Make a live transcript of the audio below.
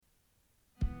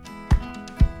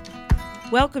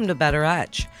Welcome to Better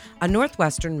Edge, a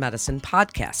Northwestern medicine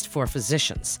podcast for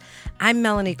physicians. I'm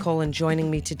Melanie Cole, and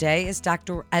joining me today is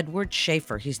Dr. Edward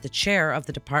Schaefer. He's the chair of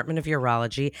the Department of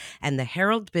Urology and the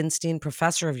Harold Binstein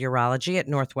Professor of Urology at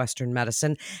Northwestern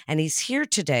Medicine, and he's here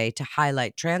today to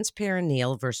highlight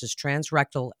transperineal versus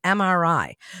transrectal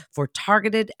MRI for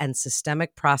targeted and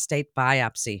systemic prostate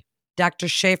biopsy. Dr.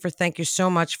 Schaefer, thank you so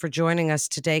much for joining us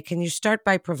today. Can you start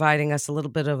by providing us a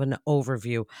little bit of an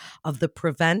overview of the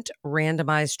PREVENT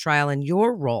randomized trial and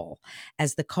your role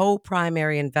as the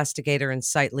co-primary investigator and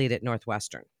site lead at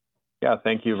Northwestern? Yeah,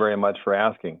 thank you very much for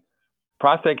asking.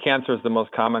 Prostate cancer is the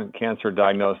most common cancer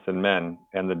diagnosed in men,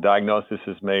 and the diagnosis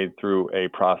is made through a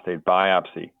prostate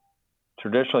biopsy.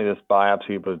 Traditionally, this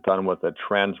biopsy was done with a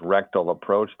transrectal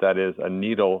approach, that is, a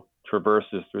needle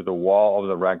traverses through the wall of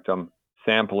the rectum,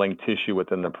 sampling tissue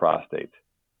within the prostate.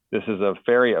 This is a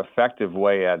very effective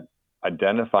way at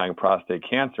identifying prostate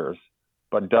cancers,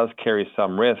 but does carry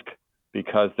some risk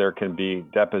because there can be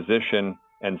deposition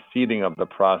and seeding of the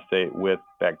prostate with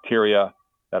bacteria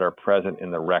that are present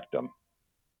in the rectum.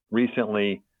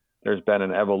 Recently, there's been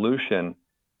an evolution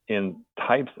in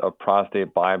types of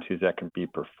prostate biopsies that can be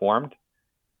performed,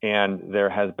 and there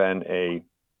has been an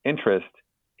interest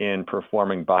in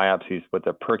performing biopsies with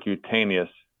a percutaneous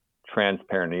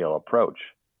transperineal approach.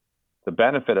 The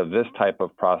benefit of this type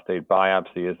of prostate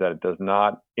biopsy is that it does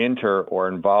not enter or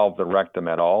involve the rectum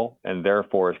at all, and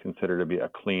therefore is considered to be a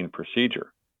clean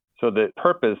procedure. So the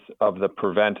purpose of the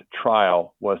PREVENT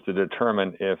trial was to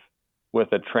determine if, with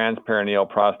a transperineal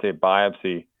prostate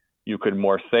biopsy, you could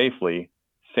more safely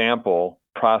sample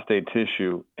prostate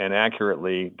tissue and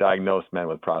accurately diagnose men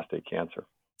with prostate cancer.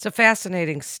 It's a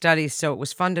fascinating study. So it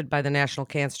was funded by the National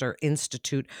Cancer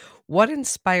Institute. What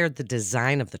inspired the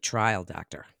design of the trial,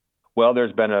 Doctor? Well,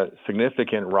 there's been a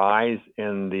significant rise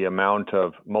in the amount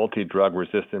of multi-drug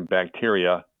resistant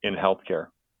bacteria in healthcare.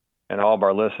 And all of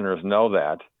our listeners know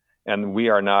that. And we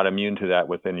are not immune to that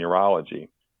within urology.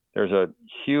 There's a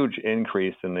huge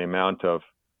increase in the amount of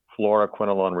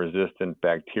fluoroquinolone resistant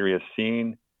bacteria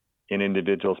seen in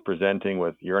individuals presenting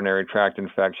with urinary tract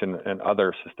infection and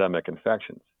other systemic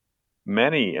infections.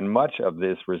 Many and much of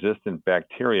this resistant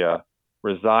bacteria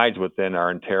resides within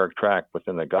our enteric tract,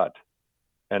 within the gut.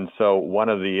 And so one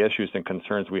of the issues and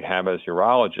concerns we have as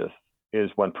urologists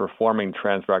is when performing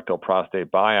transrectal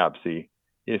prostate biopsy,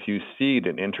 if you seed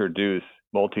and introduce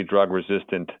multi-drug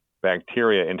resistant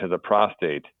bacteria into the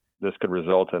prostate, this could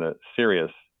result in a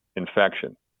serious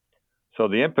infection. So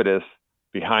the impetus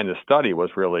behind the study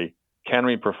was really, can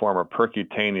we perform a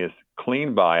percutaneous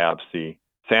clean biopsy,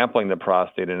 sampling the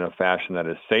prostate in a fashion that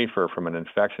is safer from an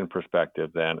infection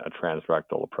perspective than a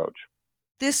transrectal approach?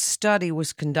 This study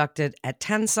was conducted at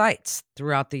 10 sites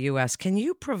throughout the U.S. Can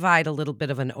you provide a little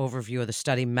bit of an overview of the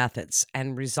study methods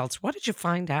and results? What did you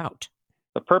find out?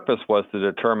 The purpose was to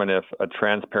determine if a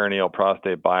transperineal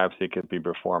prostate biopsy could be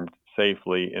performed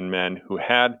safely in men who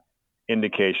had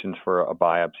indications for a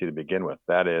biopsy to begin with.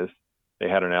 That is, they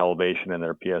had an elevation in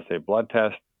their PSA blood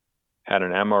test, had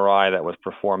an MRI that was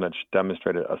performed that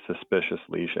demonstrated a suspicious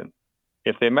lesion.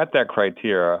 If they met that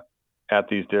criteria at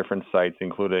these different sites,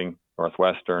 including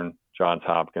Northwestern, Johns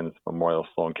Hopkins, Memorial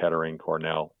Sloan Kettering,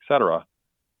 Cornell, etc.,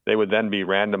 they would then be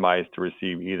randomized to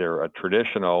receive either a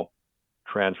traditional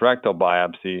transrectal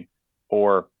biopsy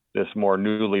or this more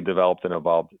newly developed and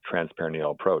evolved transperineal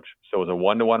approach. So it was a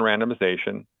one-to-one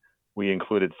randomization. We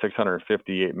included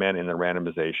 658 men in the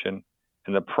randomization,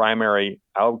 and the primary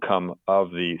outcome of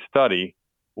the study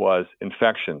was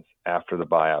infections after the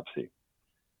biopsy.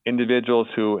 Individuals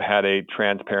who had a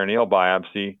transperineal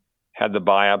biopsy had the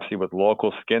biopsy with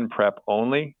local skin prep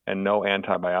only and no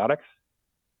antibiotics.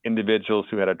 Individuals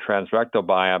who had a transrectal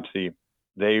biopsy,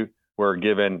 they were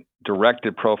given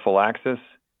directed prophylaxis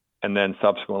and then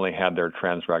subsequently had their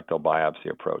transrectal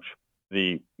biopsy approach.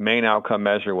 The main outcome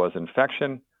measure was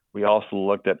infection. We also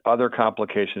looked at other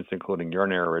complications, including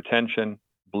urinary retention,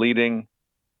 bleeding,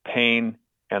 pain,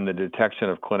 and the detection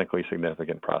of clinically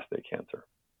significant prostate cancer.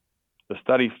 The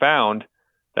study found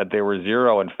that there were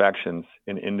 0 infections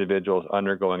in individuals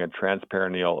undergoing a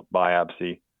transperineal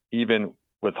biopsy, even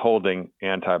withholding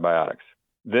antibiotics.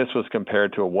 This was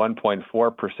compared to a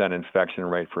 1.4% infection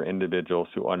rate for individuals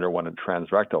who underwent a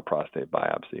transrectal prostate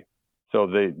biopsy. So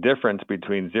the difference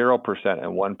between 0%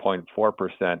 and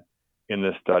 1.4% in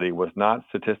this study was not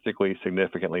statistically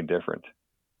significantly different.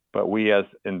 But we as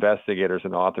investigators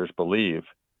and authors believe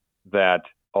that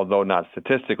although not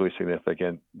statistically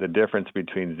significant, the difference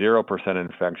between 0%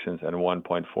 infections and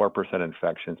 1.4%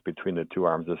 infections between the two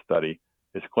arms of the study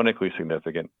is clinically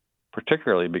significant,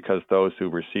 particularly because those who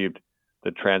received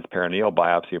the transperineal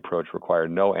biopsy approach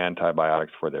required no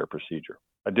antibiotics for their procedure.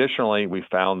 Additionally, we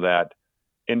found that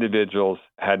individuals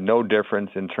had no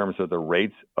difference in terms of the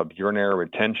rates of urinary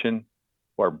retention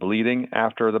or bleeding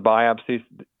after the biopsies,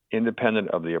 independent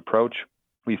of the approach.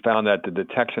 We found that the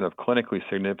detection of clinically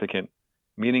significant,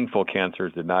 meaningful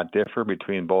cancers did not differ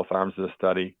between both arms of the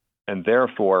study, and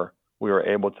therefore we were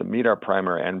able to meet our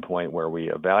primary endpoint where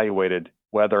we evaluated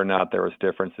whether or not there was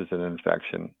differences in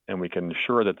infection, and we can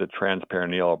ensure that the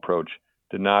transperineal approach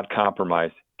did not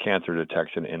compromise cancer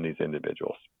detection in these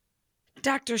individuals.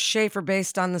 Dr. Schaefer,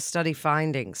 based on the study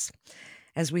findings,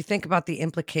 as we think about the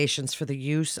implications for the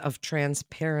use of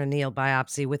transperineal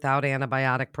biopsy without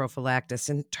antibiotic prophylaxis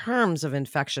in terms of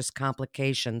infectious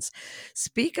complications,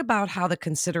 speak about how the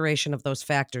consideration of those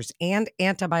factors and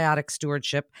antibiotic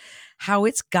stewardship, how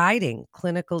it's guiding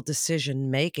clinical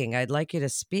decision making. I'd like you to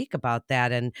speak about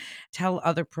that and tell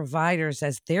other providers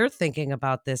as they're thinking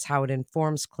about this, how it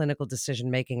informs clinical decision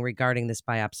making regarding this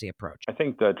biopsy approach. I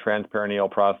think the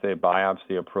transperineal prostate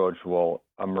biopsy approach will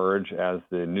emerge as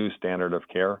the new standard of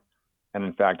care. And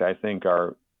in fact, I think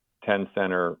our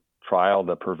 10-center trial,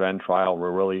 the PREVENT trial, will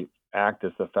really act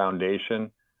as the foundation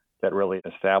that really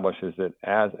establishes it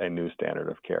as a new standard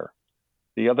of care.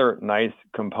 The other nice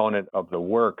component of the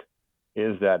work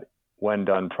is that when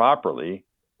done properly,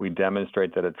 we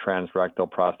demonstrate that a transrectal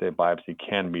prostate biopsy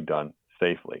can be done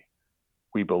safely.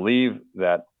 We believe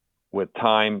that with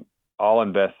time, all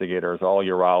investigators, all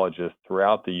urologists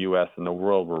throughout the U.S. and the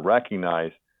world will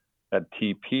recognize that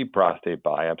TP prostate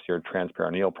biopsy or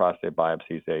transperineal prostate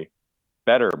biopsy is a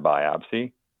better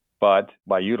biopsy. But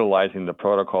by utilizing the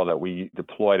protocol that we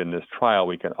deployed in this trial,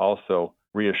 we can also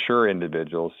reassure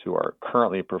individuals who are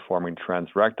currently performing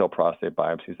transrectal prostate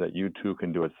biopsies that you too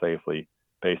can do it safely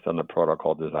based on the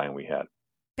protocol design we had.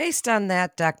 Based on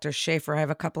that, Dr. Schaefer, I have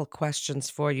a couple of questions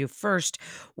for you. First,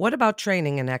 what about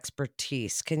training and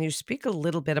expertise? Can you speak a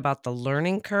little bit about the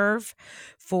learning curve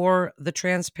for the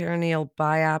transperineal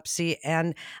biopsy?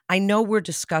 And I know we're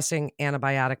discussing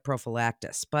antibiotic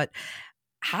prophylaxis, but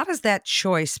how does that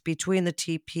choice between the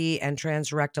TP and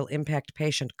transrectal impact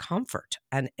patient comfort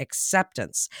and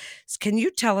acceptance? Can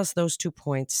you tell us those 2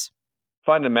 points?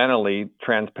 Fundamentally,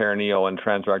 transperineal and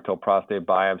transrectal prostate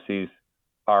biopsies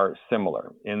are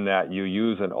similar in that you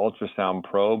use an ultrasound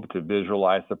probe to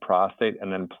visualize the prostate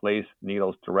and then place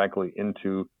needles directly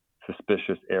into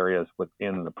suspicious areas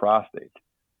within the prostate.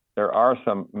 There are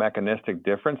some mechanistic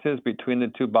differences between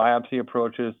the two biopsy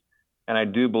approaches, and I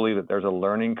do believe that there's a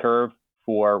learning curve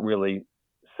for really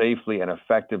safely and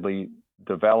effectively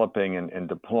developing and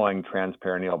deploying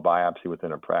transperineal biopsy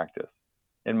within a practice.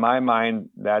 In my mind,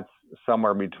 that's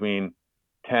somewhere between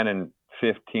 10 and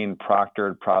 15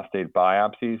 proctored prostate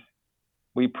biopsies.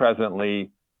 We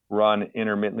presently run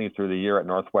intermittently through the year at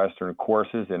Northwestern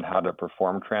courses in how to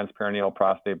perform transperineal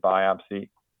prostate biopsy.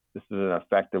 This is an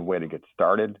effective way to get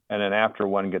started. And then after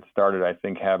one gets started, I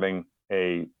think having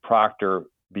a proctor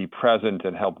be present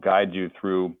and help guide you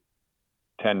through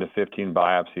 10 to 15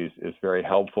 biopsies is very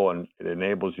helpful, and it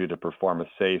enables you to perform a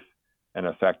safe and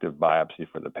effective biopsy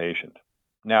for the patient.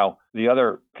 Now, the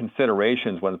other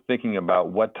considerations when thinking about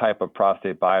what type of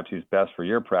prostate biopsy is best for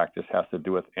your practice has to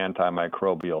do with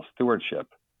antimicrobial stewardship.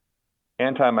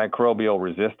 Antimicrobial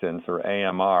resistance, or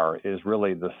AMR, is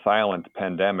really the silent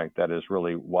pandemic that is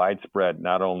really widespread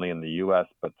not only in the U.S.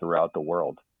 but throughout the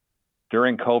world.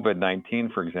 During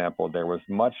COVID-19, for example, there was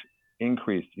much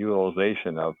increased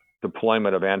utilization of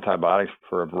deployment of antibiotics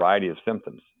for a variety of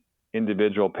symptoms.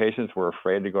 Individual patients were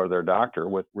afraid to go to their doctor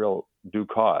with real due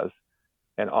cause,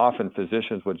 and often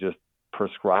physicians would just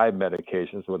prescribe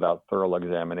medications without thorough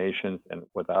examinations and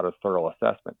without a thorough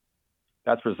assessment.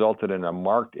 That's resulted in a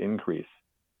marked increase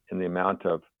in the amount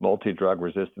of multi-drug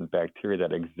resistant bacteria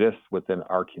that exists within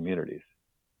our communities.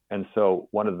 And so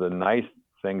one of the nice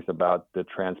things about the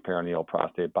transperineal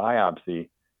prostate biopsy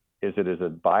is it is a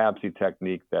biopsy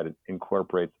technique that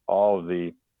incorporates all of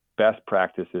the best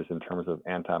practices in terms of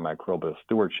antimicrobial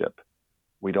stewardship.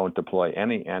 We don't deploy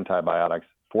any antibiotics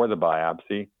for the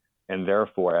biopsy, and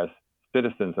therefore, as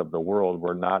citizens of the world,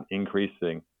 we're not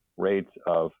increasing rates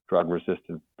of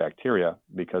drug-resistant bacteria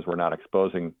because we're not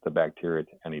exposing the bacteria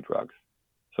to any drugs.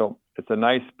 So it's a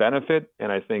nice benefit,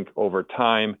 and I think over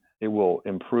time, it will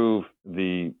improve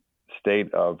the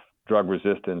state of drug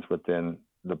resistance within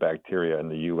the bacteria in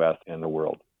the U.S. and the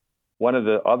world. One of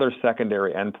the other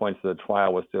secondary endpoints of the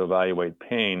trial was to evaluate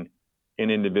pain in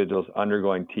individuals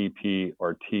undergoing TP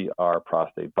or TR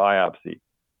prostate biopsy.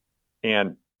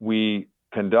 And we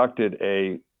conducted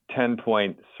a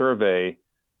 10-point survey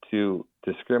to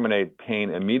discriminate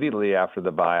pain immediately after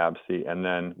the biopsy and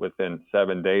then within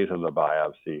 7 days of the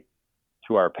biopsy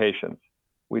to our patients.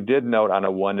 We did note on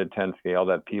a 1 to 10 scale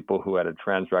that people who had a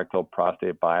transrectal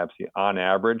prostate biopsy on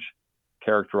average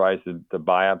characterized the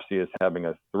biopsy as having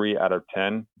a 3 out of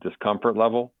 10 discomfort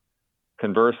level.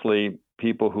 Conversely,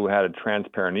 people who had a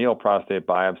transperineal prostate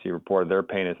biopsy reported their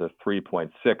pain as a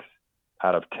 3.6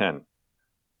 out of 10.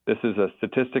 This is a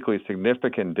statistically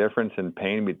significant difference in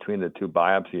pain between the two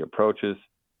biopsy approaches.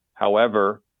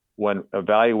 However, when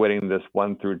evaluating this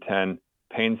 1 through 10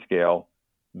 pain scale,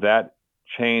 that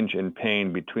change in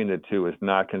pain between the two is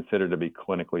not considered to be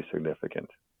clinically significant.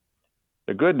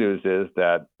 The good news is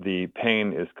that the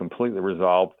pain is completely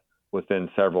resolved within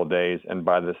several days, and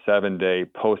by the 7-day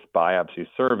post-biopsy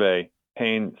survey,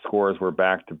 pain scores were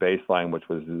back to baseline, which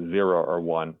was 0 or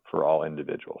 1 for all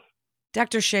individuals.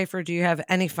 Dr. Schaefer, do you have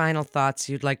any final thoughts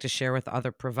you'd like to share with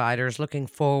other providers looking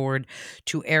forward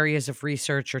to areas of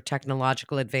research or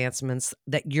technological advancements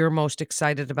that you're most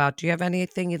excited about? Do you have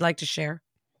anything you'd like to share?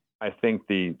 I think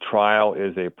the trial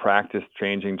is a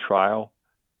practice-changing trial,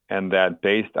 and that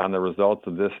based on the results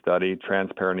of this study,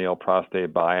 transperineal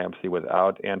prostate biopsy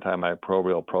without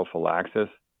antimicrobial prophylaxis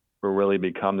will really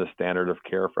become the standard of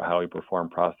care for how we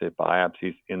perform prostate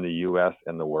biopsies in the U.S.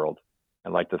 and the world.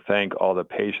 I'd like to thank all the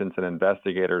patients and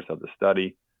investigators of the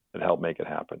study that helped make it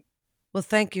happen. Well,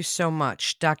 thank you so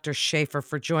much, Dr. Schaefer,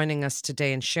 for joining us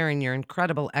today and sharing your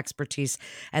incredible expertise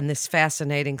and this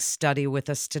fascinating study with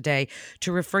us today.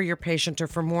 To refer your patient or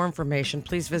for more information,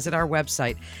 please visit our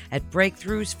website at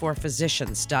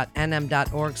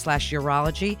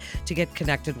breakthroughsforphysicians.nm.org/urology to get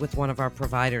connected with one of our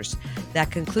providers.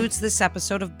 That concludes this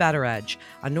episode of Better Edge,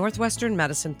 a Northwestern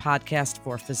Medicine podcast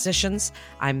for physicians.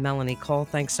 I'm Melanie Cole.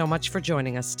 Thanks so much for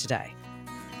joining us today.